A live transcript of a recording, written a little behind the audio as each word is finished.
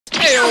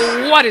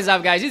Hey, what is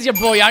up, guys? It's your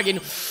boy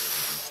Arkin.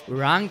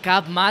 Rank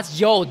up match.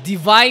 Yo,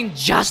 Divine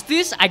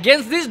Justice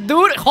against this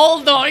dude.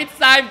 Hold on, it's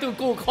time to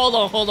cook. Hold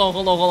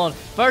on.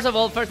 First of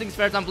all, first things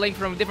first, I'm playing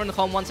from a different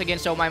home once again,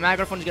 so my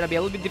microphone is gonna be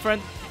a little bit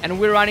different.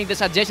 And we're running the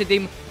suggested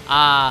team,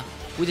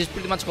 which is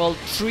pretty much called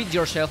Treat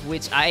Yourself,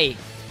 which I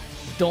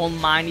don't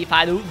mind if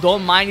I do.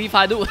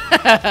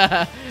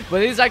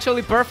 But it's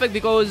actually perfect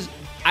because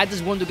I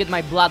just want to get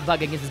my blood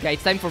back against this guy.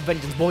 It's time for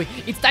vengeance, boy.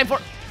 It's time for...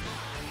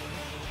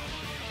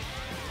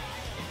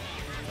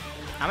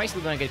 Am I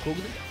still gonna get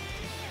cooked?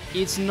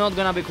 It's not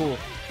gonna be cool.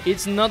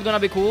 It's not gonna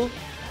be cool.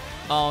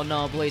 Oh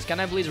no, please. Can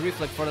I please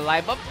reflect for the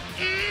life up?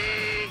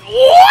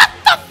 What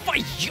the fuck?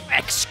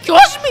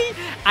 Excuse me?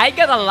 I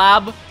gotta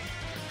lab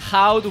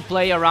how to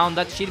play around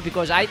that shit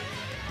because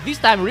this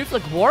time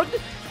reflect worked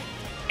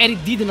and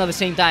it didn't at the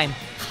same time.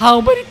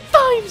 How many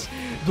times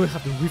do I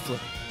have to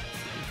reflect?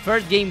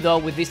 First game though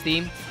with this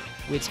team,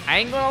 which I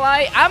ain't gonna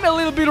lie, I'm a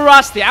little bit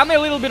rusty,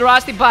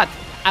 but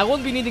I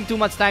won't be needing too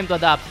much time to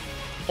adapt.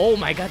 Oh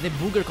my god, the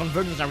booger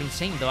conversions are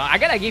insane though. I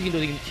gotta give it to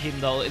him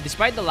though,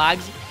 despite the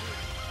lags.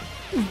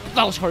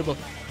 That was horrible.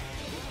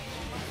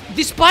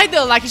 Despite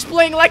the lag, he's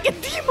playing like a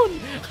demon.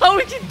 How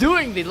is he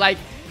doing this? Like,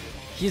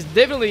 he's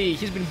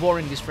been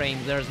boring this frame,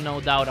 there's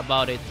no doubt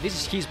about it. This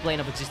is his plane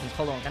of existence.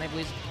 Hold on, can I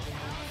please?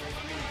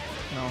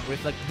 No,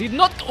 reflect did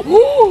not go.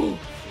 Ooh!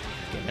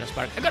 Okay, I gotta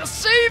spark. I gotta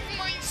save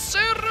my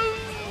Seru.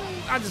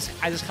 I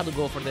just had to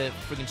go for the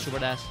freaking super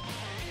dash.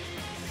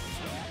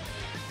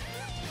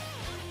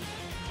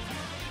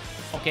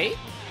 Okay.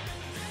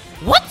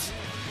 What?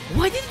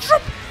 Why did it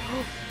drop?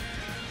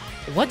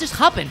 What just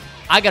happened?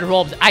 I got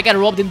robbed. I got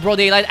robbed in broad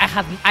daylight. I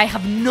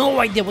have no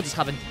idea what just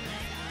happened.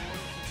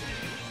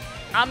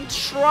 I'm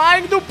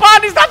trying to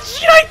punish that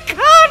shit. I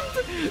can't.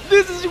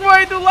 This is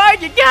way too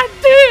laggy. God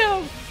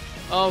damn.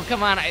 Oh,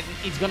 come on.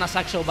 It's gonna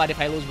suck so bad if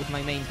I lose with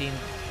my main team.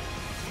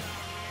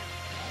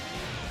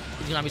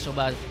 It's gonna be so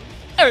bad.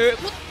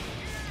 What?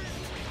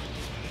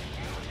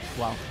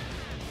 Wow.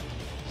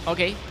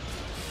 Okay.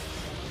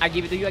 I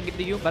give it to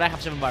you, but I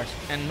have 7 bars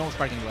and no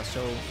sparking glass,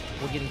 so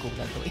we're getting cooked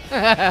actually.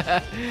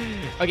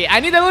 Okay, I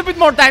need a little bit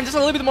more time, just a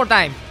little bit more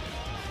time.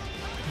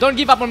 Don't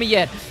give up on me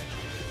yet.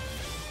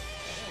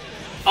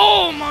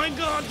 Oh my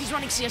god, he's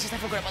running CS, I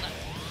forgot about that.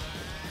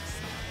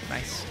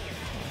 Nice.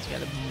 He's got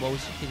the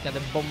bombos. He's got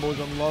the bombos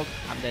on lock.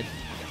 I'm dead.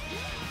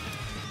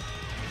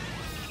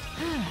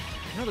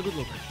 Not a good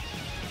look.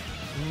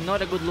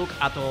 Not a good look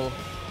at all.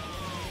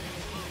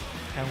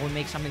 Can we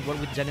make something work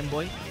with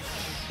janemba?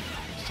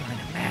 Trying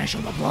to mash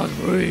on the blood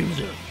rings.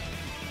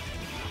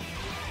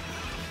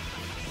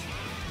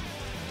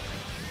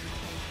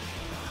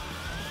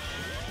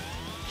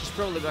 She's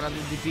probably gonna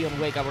do DP on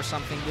wake up or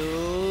something,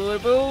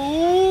 dude.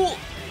 Oh,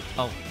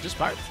 just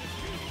part.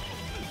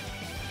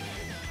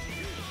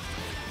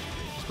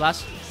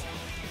 Splash.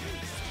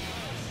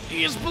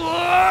 Yes,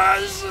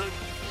 splash.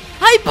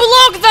 I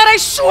blocked that. I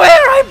swear,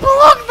 I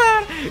blocked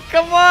that.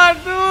 Come on,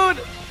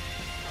 dude.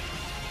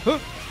 Huh.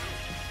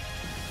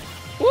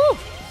 Woo.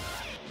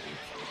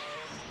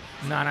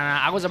 No.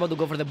 I was about to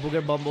go for the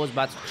booger bombos,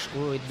 but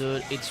screw it,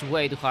 dude. It's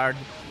way too hard.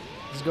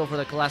 Let's go for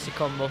the classic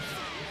combo.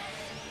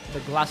 The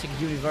classic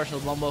universal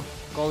combo.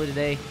 Call it a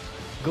day.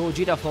 Go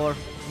Vegeta 4.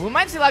 We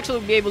might still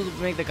actually be able to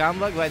make the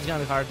comeback, but it's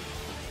gonna be hard.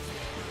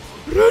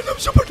 Random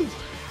super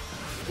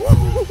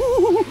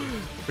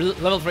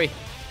level 3.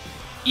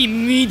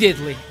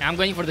 Immediately. I'm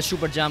going for the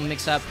super jump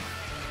mix up.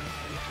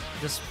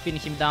 Just pin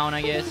him down,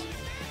 I guess.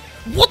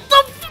 What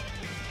the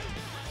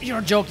f—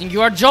 You're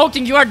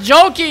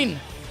joking.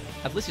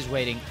 At least he's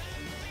waiting.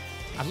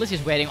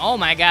 Oh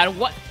my god,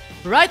 what?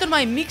 Right on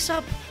my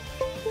mix-up?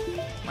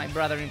 My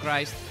brother in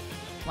Christ.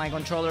 My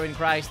controller in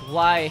Christ.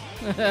 Why?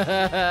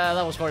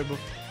 That was horrible.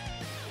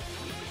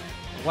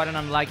 What an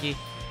unlucky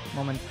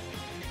moment.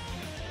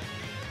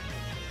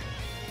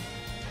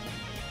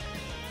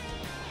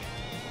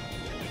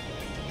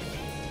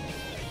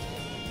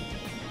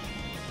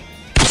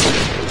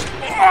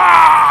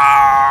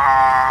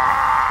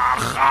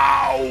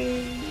 How?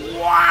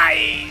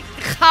 Why?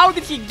 How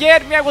did he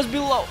get me? I was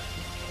below.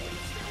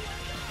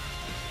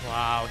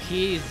 Wow,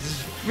 he's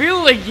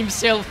feeling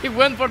himself. He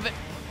went for the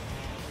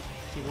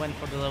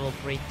level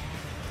 3.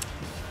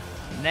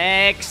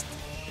 Next.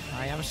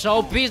 I am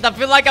so pissed. I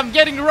feel like I'm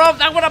getting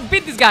robbed. I want to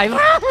beat this guy.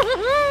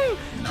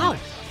 How?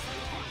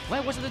 Why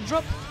wasn't the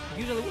drop?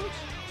 Usually works.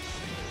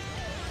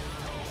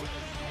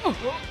 Oh.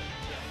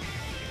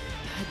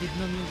 I did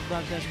not move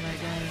back dash, my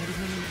guy. I did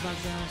not move back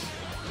dash.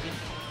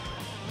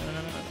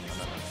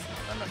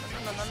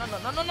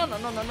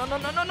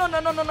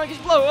 No, he's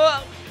blow.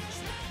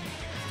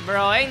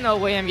 Bro, ain't no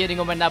way I'm getting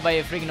opened up by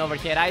a freaking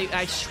overhead.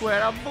 I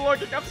swear I'm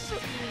blocking. I swear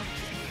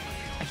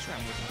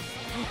I'm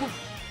losing.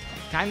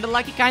 Kinda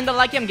lucky.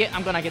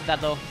 I'm gonna get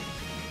that though.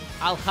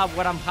 I'll have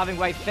what I'm having,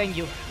 right? Thank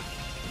you.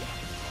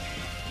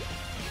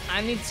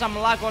 I need some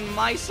luck on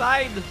my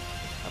side.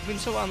 I've been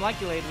so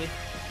unlucky lately.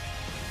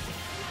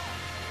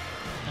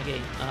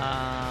 Okay,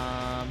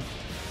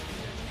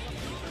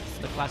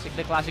 the classic.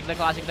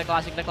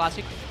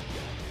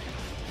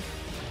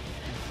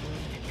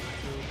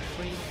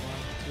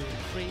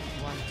 3, 1,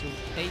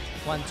 2, 8,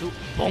 1, 2,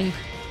 bonk.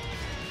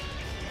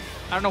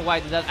 I don't know why I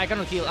did that. I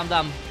cannot heal. I'm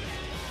dumb.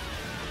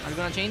 Are you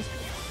gonna change?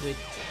 Do it.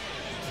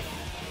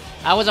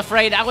 I was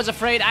afraid.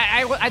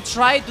 I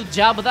tried to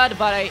jab that,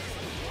 but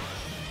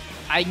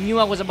I knew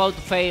I was about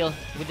to fail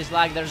with this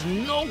lag. There's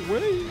no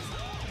way.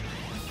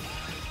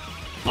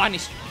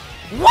 Punish.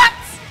 What?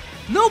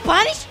 No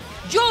punish?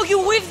 Yo,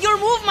 you whiffed your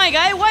move, my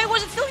guy. Why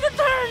was it still your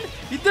turn?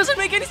 It doesn't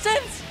make any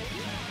sense.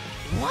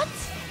 What?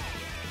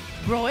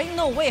 Bro, ain't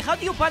no way. How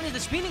do you punish the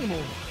spinning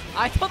move?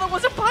 I thought that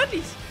was a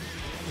punish.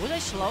 Was I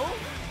slow?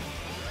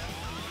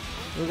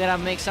 We gotta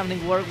make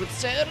something work with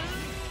Ser.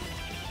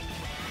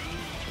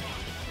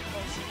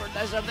 Super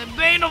dash are the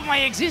bane of my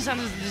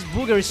existence. This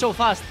booger is so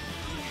fast.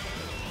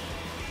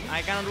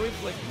 I cannot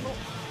reflect. No.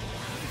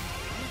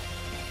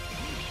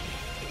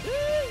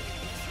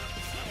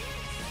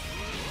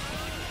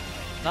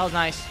 That was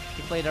nice.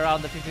 He played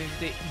around the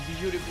 50-50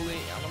 beautifully.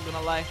 I'm not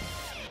gonna lie.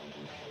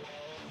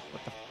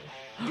 What the?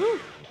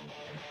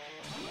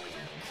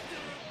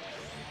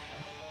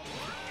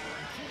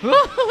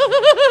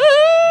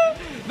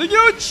 The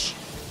huge!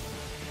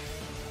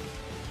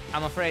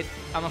 I'm afraid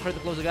to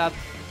close the gap.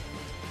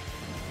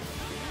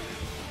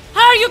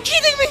 Are you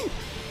kidding me?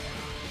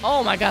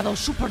 Oh my god, those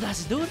super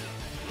dashes, dude.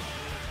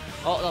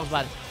 Oh, that was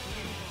bad.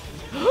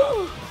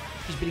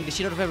 He's beating the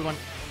shit out of everyone.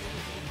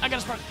 I got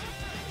a spark.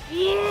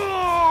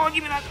 Oh,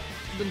 give me that.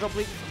 Don't drop,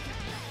 please.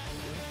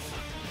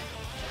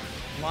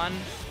 1.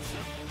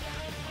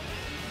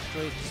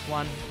 Straight, just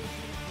 1.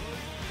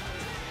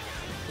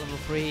 Level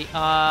 3.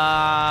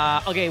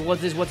 Okay,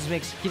 what's this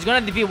mix? He's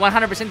gonna DP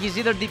 100%. He's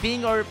either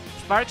DPing or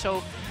spark,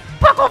 so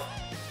fuck off!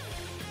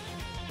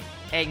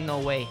 Ain't no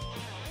way.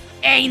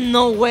 Ain't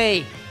no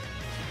way!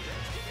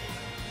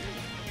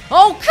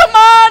 Oh, come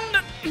on!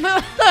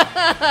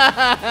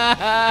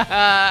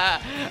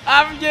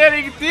 I'm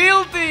getting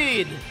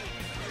tilted!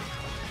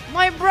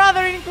 My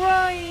brother in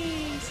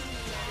Christ!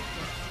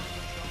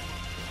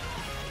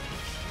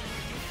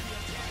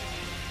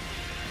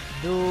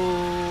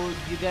 Dude,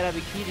 you gotta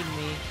be kidding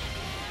me.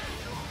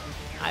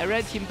 I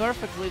read him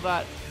perfectly,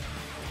 but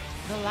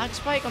the lag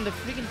spike on the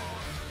freaking...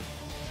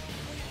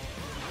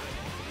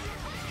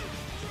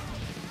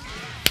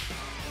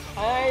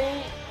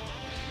 I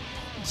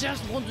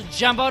just want to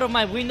jump out of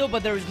my window,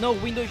 but there is no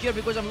window here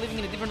because I'm living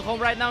in a different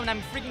home right now and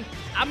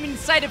I'm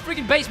inside a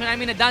freaking basement.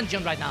 I'm in a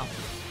dungeon right now.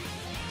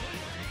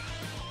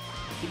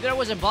 If there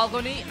was a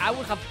balcony, I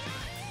would have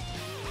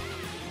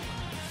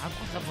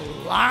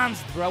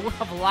lanced, bro. I would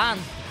have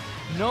lanced.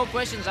 No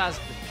questions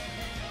asked.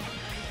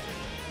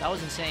 That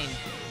was insane.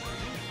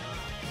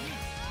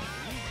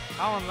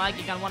 How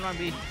unlikely can one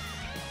be?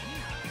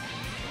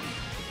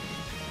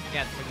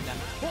 Get freaking done.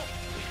 Oh.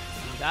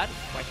 That.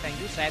 Quite thank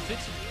you. Side switch.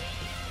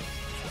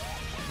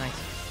 Nice.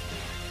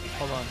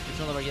 Hold on. It's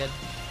not over yet.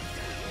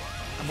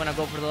 I'm gonna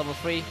go for the level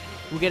 3.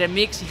 We get a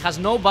mix. He has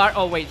no bar.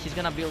 Oh wait, he's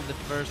gonna build the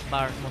first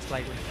bar most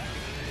likely.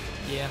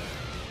 Yeah.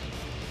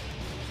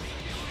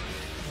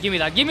 Give me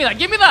that. Give me that.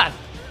 Give me that.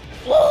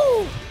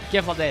 Woo!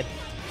 Careful dead.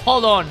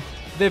 Hold on.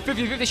 The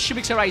 50-50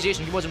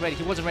 mixerization. He wasn't ready.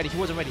 He wasn't ready. He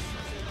wasn't ready.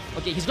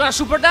 Okay, he's gonna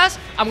super dash.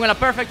 I'm gonna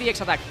perfect the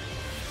X attack.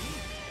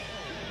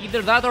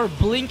 Either that or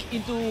blink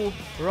into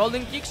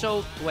rolling kick,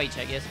 so 2H,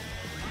 I guess.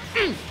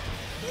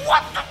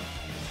 What the?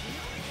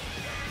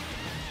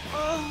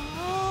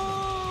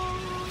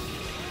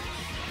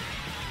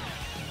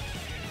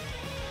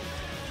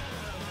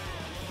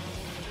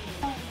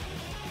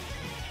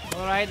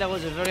 Alright, that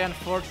was a very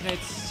unfortunate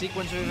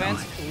sequence of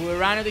events. We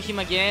ran into him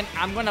again.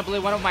 I'm gonna play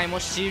one of my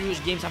most serious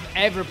games I've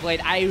ever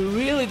played. I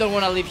really don't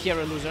wanna live here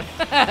a loser.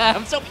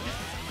 I'm so...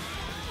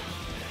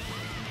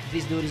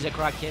 This dude is a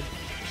crackhead.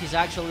 He's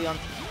actually on...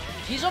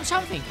 He's on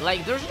something.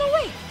 Like, there's no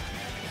way.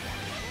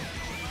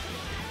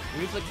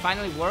 Reflect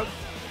finally worked.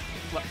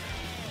 What?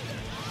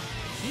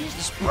 He's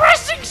just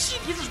pressing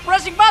shit. He's just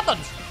pressing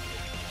buttons.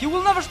 He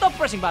will never stop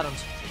pressing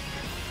buttons.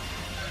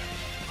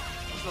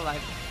 He's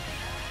alive.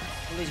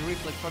 Please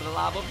reflect for the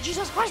love of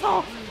Jesus Christ.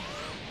 No!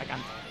 I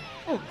can't.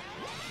 Oh.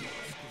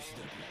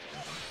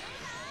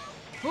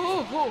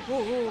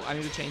 Oh. I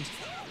need to change.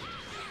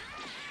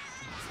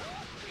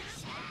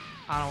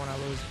 I don't want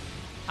to lose.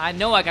 I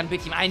know I can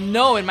beat him. I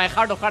know in my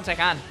heart of hearts I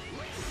can.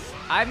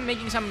 I'm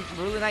making some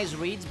really nice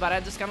reads, but I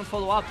just cannot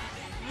follow up.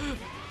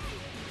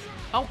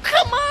 Oh,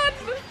 come on!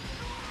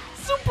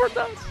 Super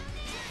dance!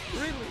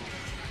 Really?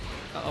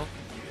 Uh-oh.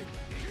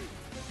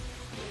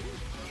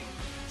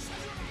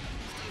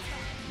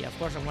 Yeah, of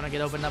course I'm gonna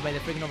get opened up by the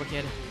freaking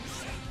overkid.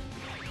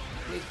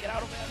 Please get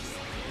out of there.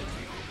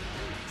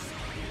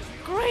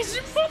 Crazy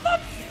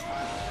motherfucker!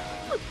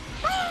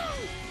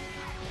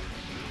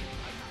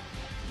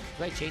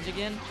 Do I change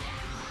again?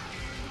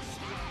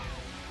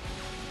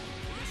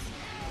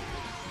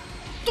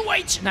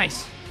 2H!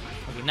 Nice!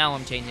 Okay, now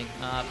I'm changing.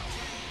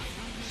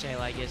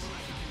 Shale, I guess.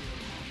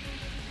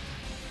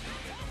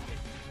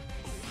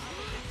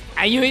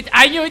 I knew it!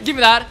 I knew it! Give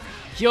me that!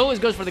 He always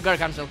goes for the guard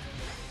cancel.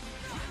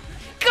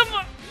 Come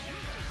on!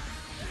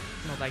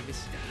 Not like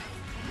this.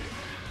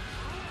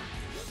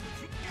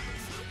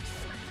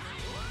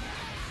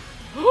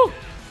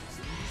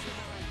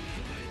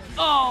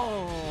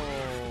 Oh.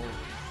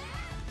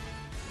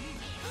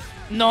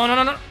 No, no,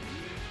 no, no.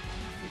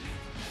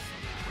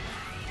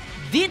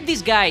 Did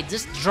this guy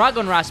just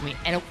Dragon Rush me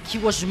and he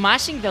was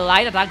smashing the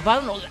light attack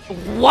button?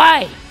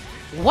 Why?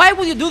 Why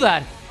would you do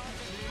that?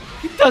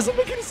 It doesn't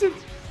make any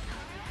sense.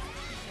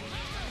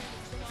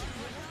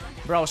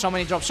 Bro, so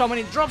many drops,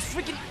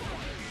 freaking.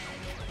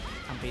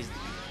 I'm pissed.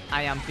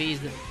 I am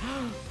pissed.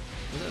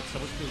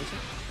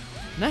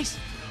 Nice.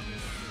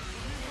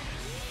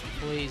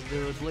 Please,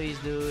 dude, please,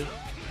 dude.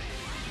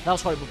 That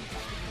was horrible.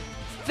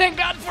 Thank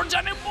God for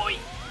janemba.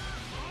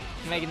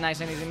 Make it nice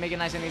and easy, make it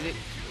nice and easy.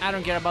 I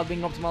don't care about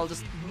being optimal,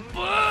 just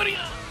bury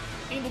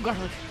into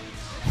garlic.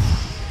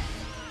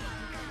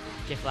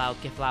 Get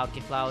loud, get loud,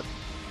 get loud.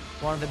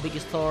 One of the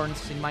biggest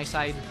thorns in my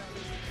side.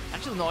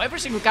 Actually, no, every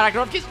single character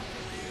of his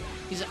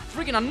is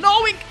freaking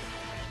annoying.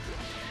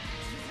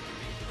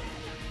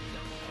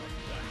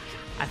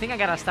 I think I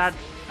gotta start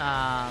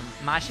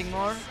mashing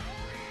more.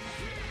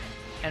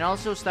 And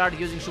also start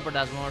using super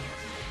dash more.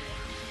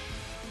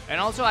 And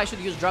also I should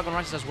use Dragon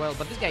Rushes as well,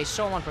 but this guy is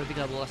so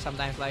unpredictable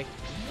sometimes. Like,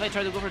 if I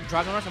try to go for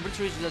Dragon Rush, I'm pretty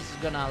sure he's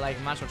just gonna like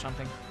mash or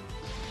something.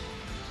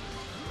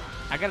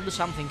 I gotta do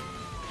something.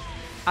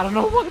 I don't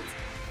know what.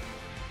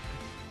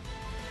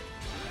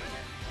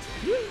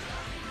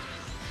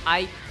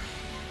 I did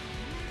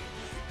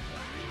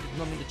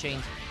not mean to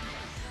change,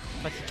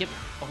 but he kept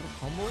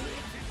auto-comboing.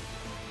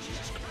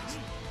 Jesus Christ.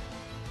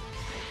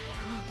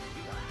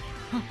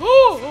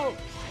 Oh!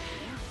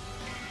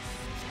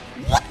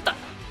 What the?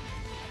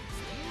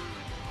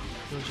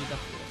 Vegeta,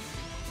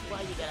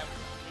 why you gotta be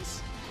like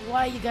this?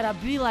 Why you gotta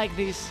be like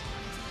this?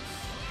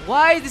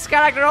 Why is this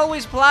character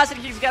always plus and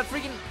he's got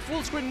freaking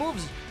full screen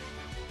moves?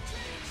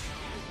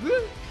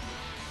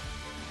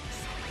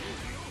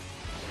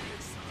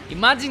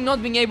 Imagine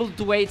not being able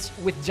to wait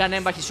with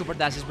Janemba his super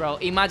dashes, bro.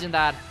 Imagine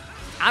that.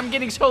 I'm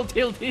getting so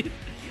tilted.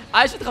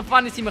 I should have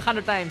punished him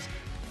 100 times.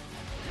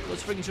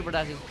 Those freaking super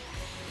dashes.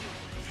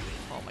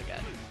 Oh my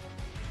god.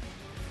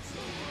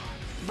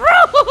 Bro!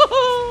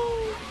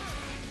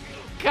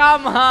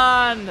 Come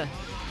on!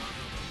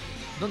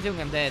 Don't tell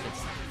me I'm dead.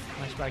 It's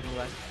my sparking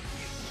glass.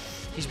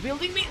 He's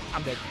building me.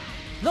 I'm dead.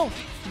 No,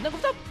 he's not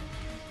moved up.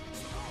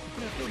 He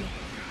couldn't have killed me.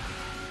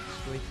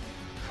 Sweet.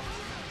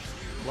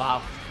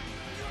 Wow.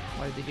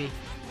 What did he be?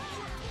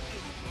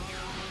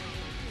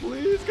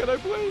 Please, can I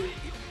play?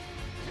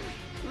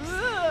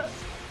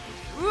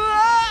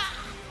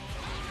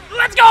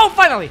 Let's go!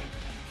 Finally!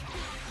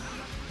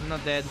 I'm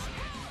not dead.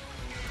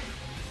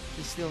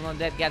 He's still not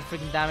dead. God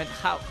freaking damn it.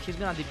 How? He's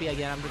gonna DP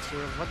again, I'm not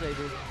sure. What do I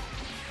do?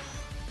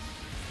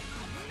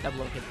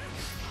 Double hit.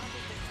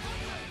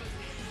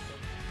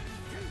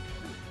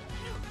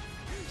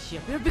 She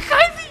appeared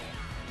behind me!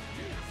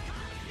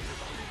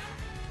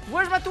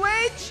 Where's my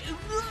 2H?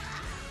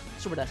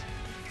 Super dash.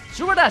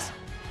 Super dash!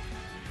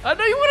 I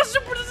know you want a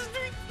super dash!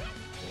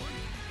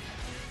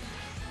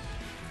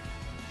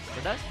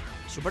 Super dash?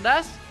 Super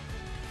dash?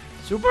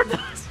 Super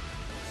dash!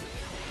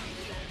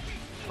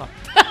 Fuck.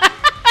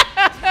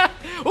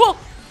 Oh!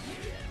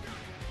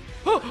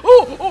 Oh!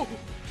 Oh! Oh!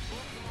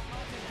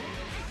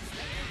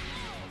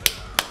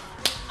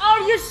 Are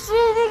you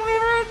shooting me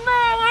right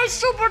now? I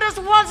super dash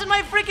once in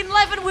my freaking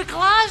life and we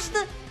clashed?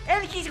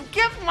 And he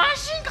kept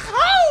mashing?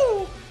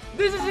 How?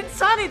 This is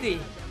insanity!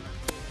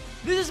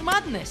 This is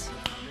madness!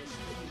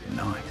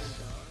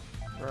 Nice.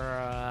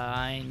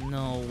 Right,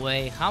 no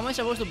way. How am I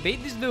supposed to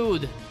beat this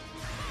dude?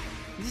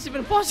 Is this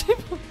even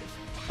possible?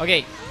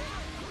 Okay.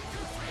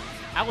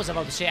 I was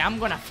about to say I'm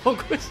gonna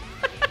focus.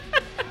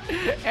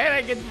 And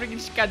I get freaking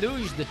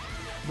skadooshed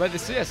by the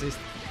C assist.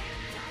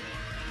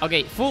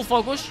 Okay, full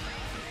focus.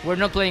 We're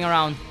not playing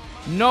around.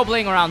 No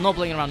playing around, no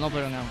playing around, no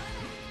playing around.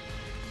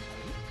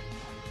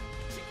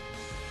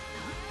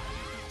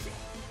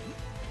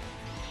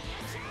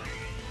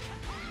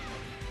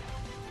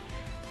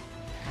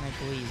 Can I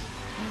please?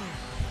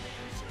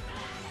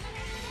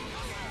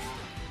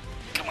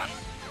 Come on.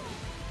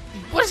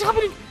 What is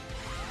happening?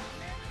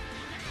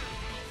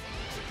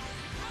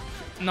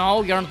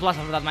 No, you're not plus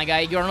after that, my guy.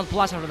 You're not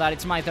plus after that.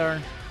 It's my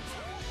turn.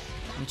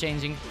 I'm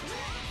changing.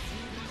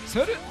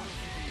 Sorry.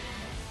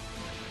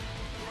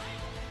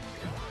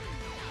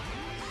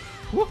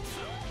 Whoop.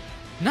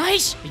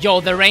 Nice!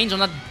 Yo, the range on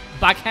that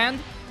backhand.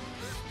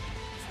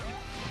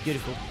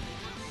 Beautiful.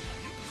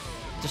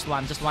 Just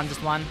one, just one,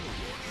 just one.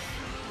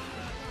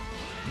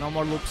 No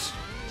more loops.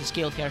 Just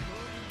kill her.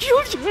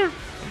 Kill her!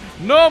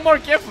 No more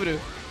Kefuru.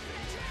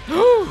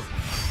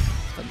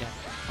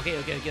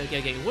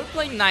 Okay. We're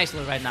playing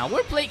nicely right now.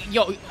 We're playing.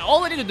 Yo,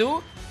 all I need to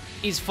do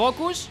is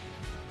focus,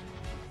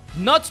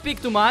 not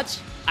speak too much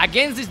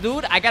against this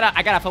dude. I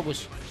gotta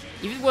focus.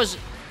 If it was,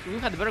 we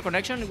had a better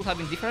connection, it would have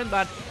been different.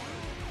 But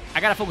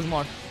I gotta focus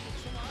more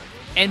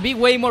and be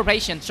way more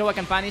patient so I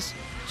can punish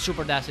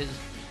super dashes.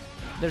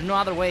 There's no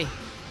other way.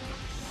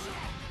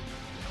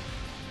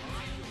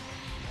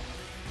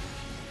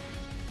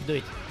 Do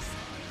it.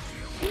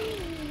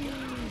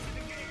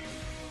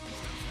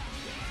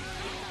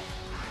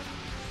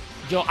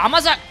 Yo, I'm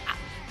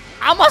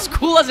as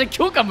cool as a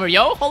cucumber,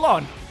 yo. Hold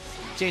on.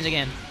 Change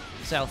again.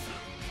 Self.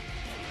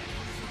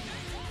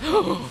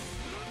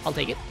 I'll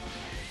take it.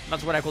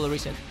 That's what I call a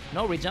reset.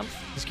 No re-jump.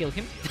 Just kill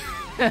him.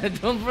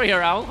 Don't play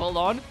around. Hold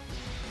on.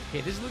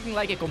 Okay, this is looking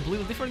like a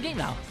completely different game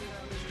now.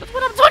 That's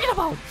what I'm talking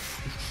about.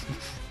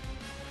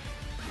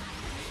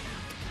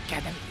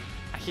 God damn it.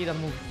 I hate that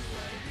move.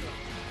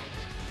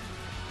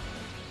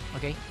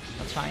 Okay,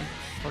 that's fine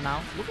for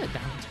now. Look at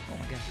that. Oh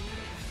my god.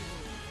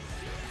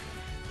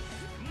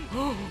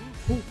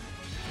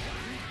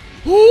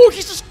 Oh,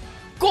 he's just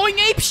going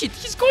apeshit.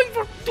 He's going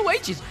for 2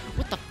 H's.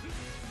 What the?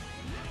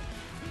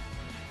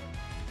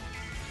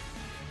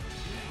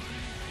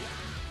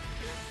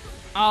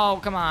 Oh,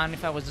 come on.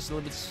 If I was just a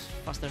little bit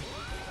faster.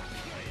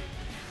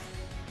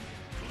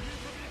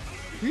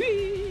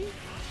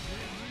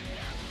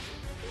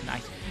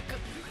 Nice.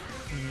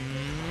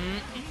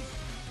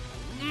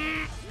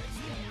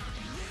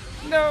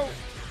 No.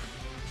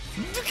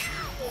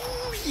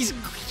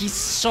 He's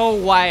so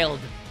wild.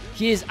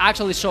 He is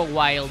actually so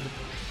wild.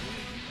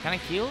 Can I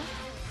kill?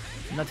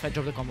 Not if I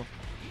drop the combo.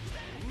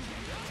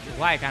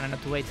 Why can I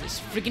not wait? This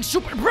freaking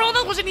super, bro.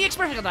 That was an EX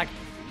perfect attack.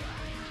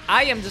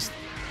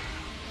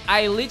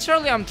 I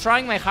literally am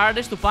trying my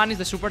hardest to punish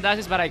the super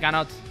dashes, but I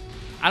cannot.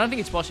 I don't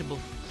think it's possible.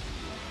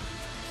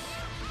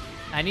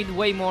 I need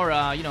way more,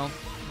 you know,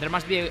 there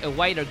must be a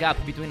wider gap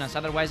between us.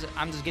 Otherwise,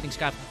 I'm just getting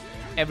scuffed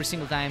every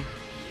single time.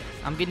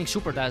 I'm getting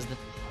super dashed.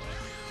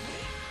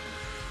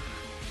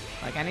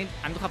 Like I need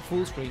to have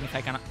full screen if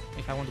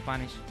I want to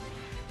punish.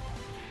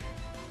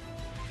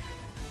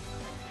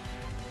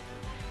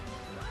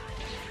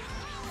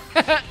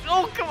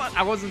 Oh come on!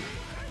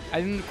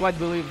 I didn't quite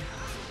believe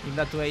in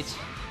that 2H.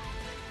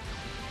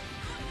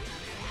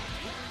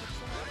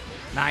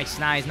 Nice.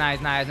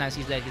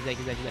 He's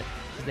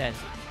dead.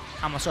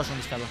 I'm a sauce on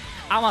this fella.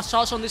 I'm a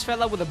sauce on this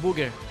fella with a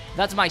booger.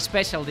 That's my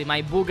specialty,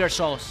 my booger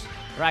sauce.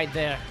 Right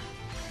there.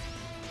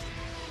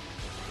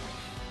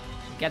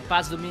 Get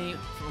passed to me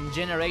from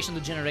generation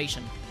to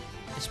generation.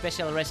 The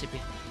special recipe.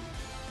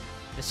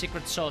 The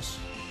secret sauce.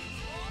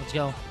 Let's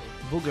go.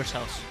 Booger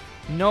sauce.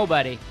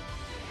 Nobody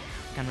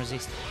can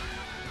resist.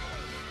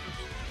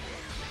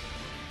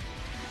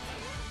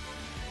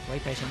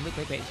 Wait patiently.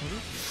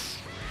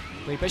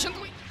 Wait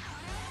patiently.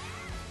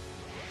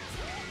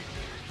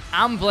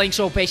 I'm playing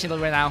so patiently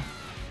right now.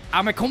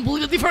 I'm a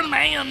completely different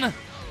man.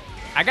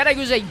 I gotta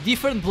use a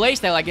different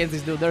playstyle against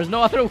this dude. There's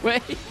no other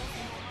way.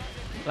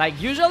 Like,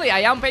 usually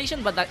I am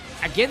patient, but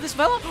against this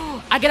fella,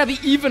 I gotta be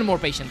even more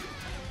patient.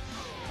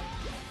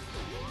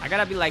 I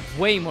gotta be, like,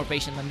 way more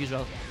patient than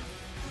usual.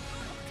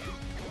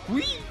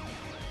 Whee!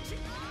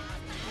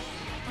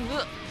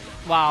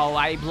 Wow,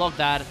 I blocked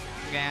that.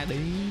 God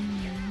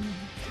damn.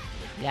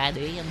 This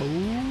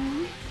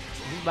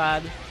is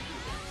bad.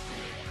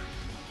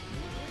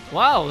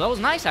 Wow, that was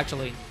nice,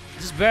 actually.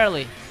 Just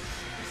barely.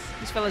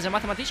 This fella is a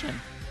mathematician.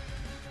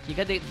 He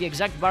got the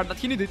exact bar that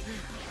he needed.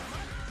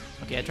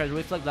 Okay, I tried to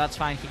reflect, that's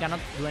fine. He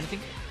cannot do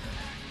anything.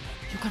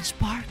 You can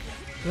spark.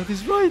 That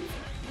is right.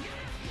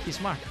 He's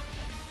smart.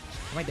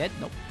 Am I dead?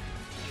 Nope.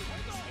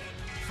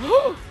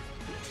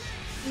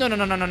 No.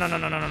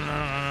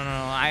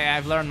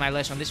 I've learned my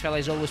lesson. This fella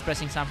is always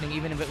pressing something,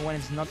 even when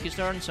it's not his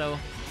turn, so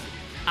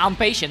I'm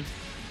patient.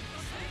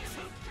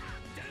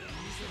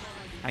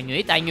 I knew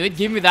it.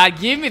 Give me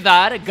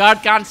that.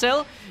 Guard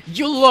cancel.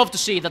 You love to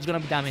see it. That's gonna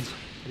be damage.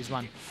 That is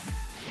 1.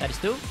 That is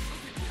 2.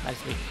 That is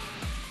 3.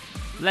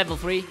 Level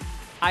 3.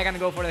 I can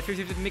go for the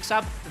 50-50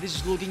 mix-up. This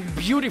is looking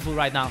beautiful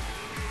right now.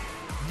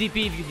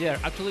 DP if you dare.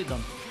 Actually,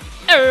 don't.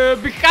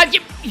 Behind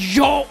him.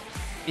 Yo!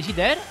 Is he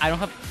dead? I don't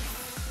have...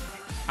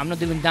 I'm not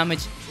dealing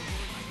damage.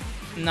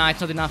 Nah,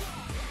 it's not enough.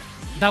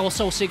 That was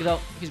so sick, though.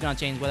 He's gonna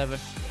change, whatever.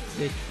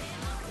 Dude.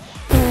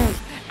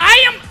 I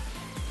am...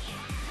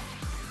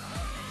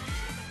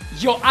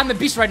 Yo, I'm a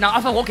beast right now.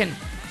 I've awoken.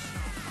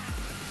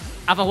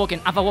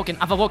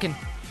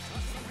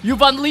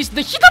 You've unleashed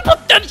the hidden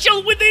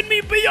potential within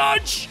me,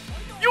 bitch!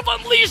 You've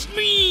unleashed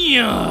me!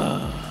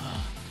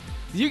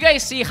 Do you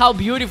guys see how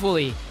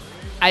beautifully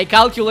I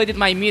calculated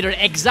my meter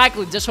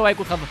exactly just so I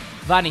could have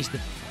vanished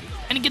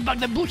and get back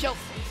the blue health?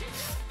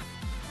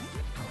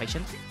 I'm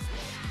patient.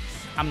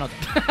 I'm not.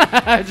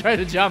 I tried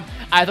to jump.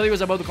 I thought he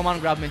was about to come on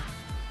and grab me.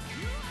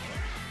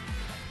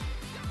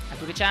 I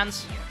took a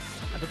chance.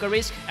 I took a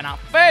risk and I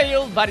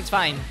failed, but it's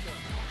fine.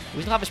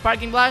 We still have a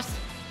sparking blast.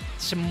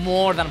 It's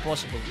more than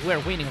possible. We're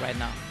winning right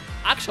now.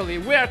 Actually,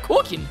 we're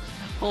cooking.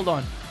 Hold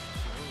on.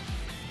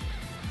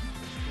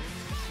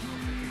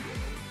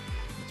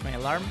 It's my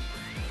alarm.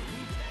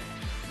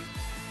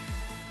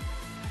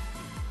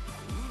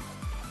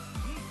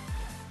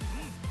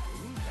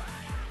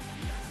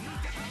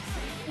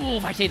 Ooh,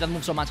 I hate that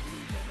move so much.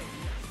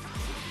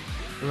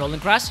 Rolling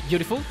crash,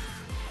 beautiful.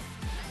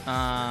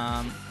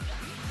 I'm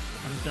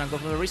just gonna go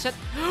for the reset.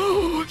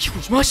 He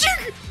was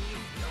smashing!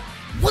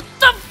 What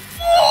the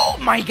f***?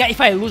 My god,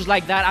 if I lose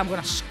like that, I'm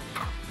gonna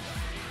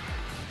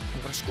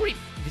scream.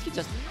 Did he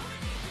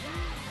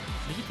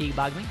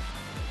teabag me?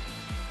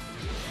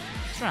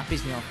 He's trying to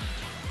piss me off.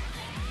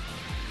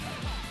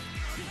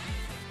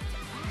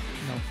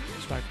 No,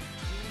 spark.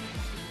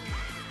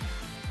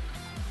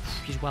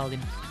 He's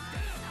wilding.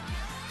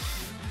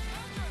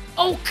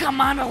 Oh, come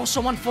on, I was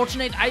so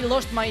unfortunate. I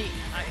lost my...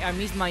 I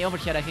missed my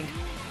overhead, I think.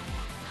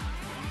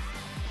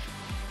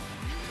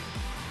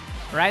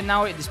 Right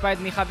now, despite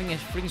me having a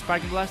freaking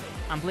Sparking Blast,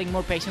 I'm playing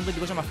more patiently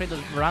because I'm afraid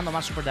of random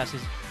ass super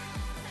dashes.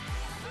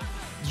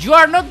 You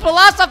are not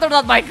blast after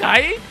that, my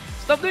guy!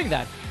 Stop doing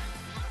that.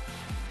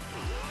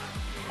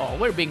 Oh,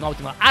 we're being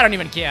optimal. I don't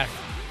even care.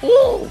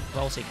 Ooh!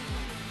 Well, sick.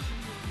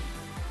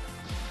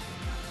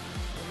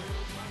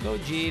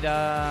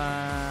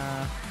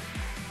 Vegeta.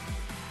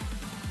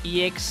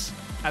 EX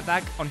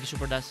attack on his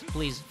super dash,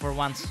 please, for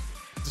once.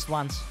 Just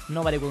once.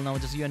 Nobody will know,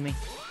 just you and me.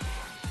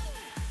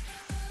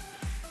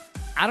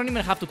 I don't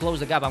even have to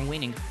close the gap, I'm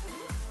winning.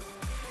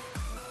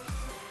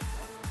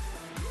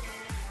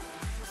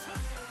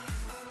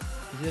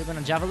 Is either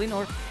gonna javelin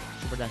or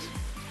super dash?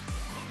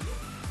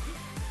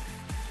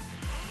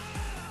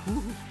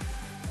 Ooh.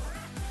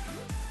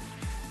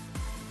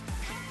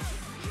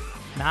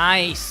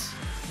 Nice!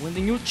 Win the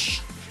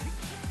nooch!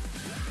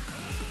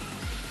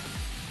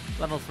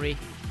 Level 3.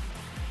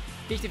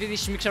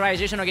 50-50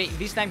 mixerization. Okay,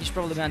 this time he's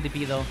probably gonna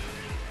DP though.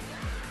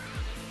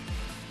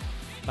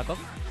 Back off.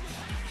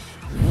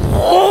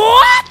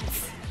 What?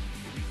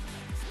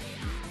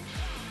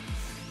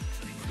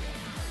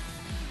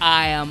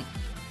 I am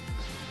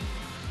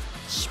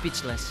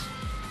speechless.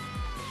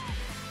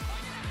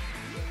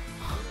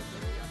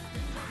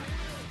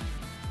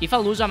 If I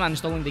lose, I'm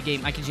uninstalling the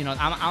game. I kid you not.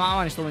 I'm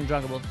uninstalling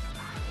Dragon Ball.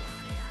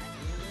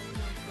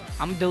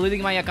 I'm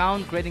deleting my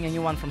account, creating a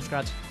new one from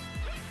scratch.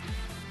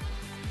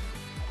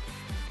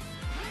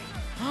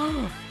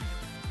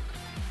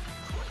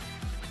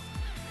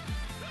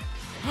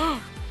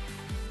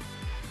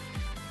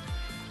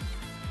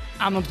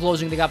 I'm not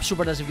closing the gap.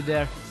 Super does if you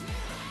dare.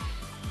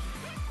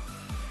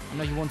 I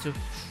know you want to.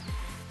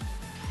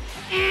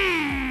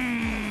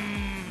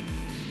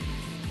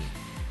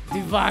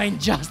 Divine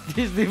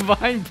justice,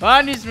 divine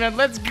punishment.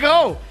 Let's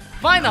go!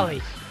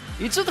 Finally!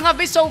 It shouldn't have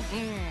been so... it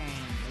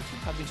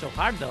shouldn't have been so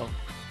hard though.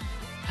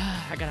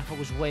 I gotta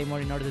focus way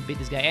more in order to beat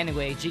this guy.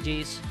 Anyway,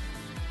 GG's.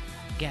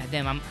 God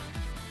damn,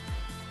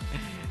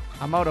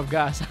 I'm out of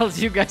gas. I'll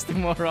see you guys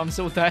tomorrow. I'm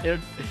so tired.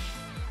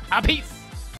 Peace!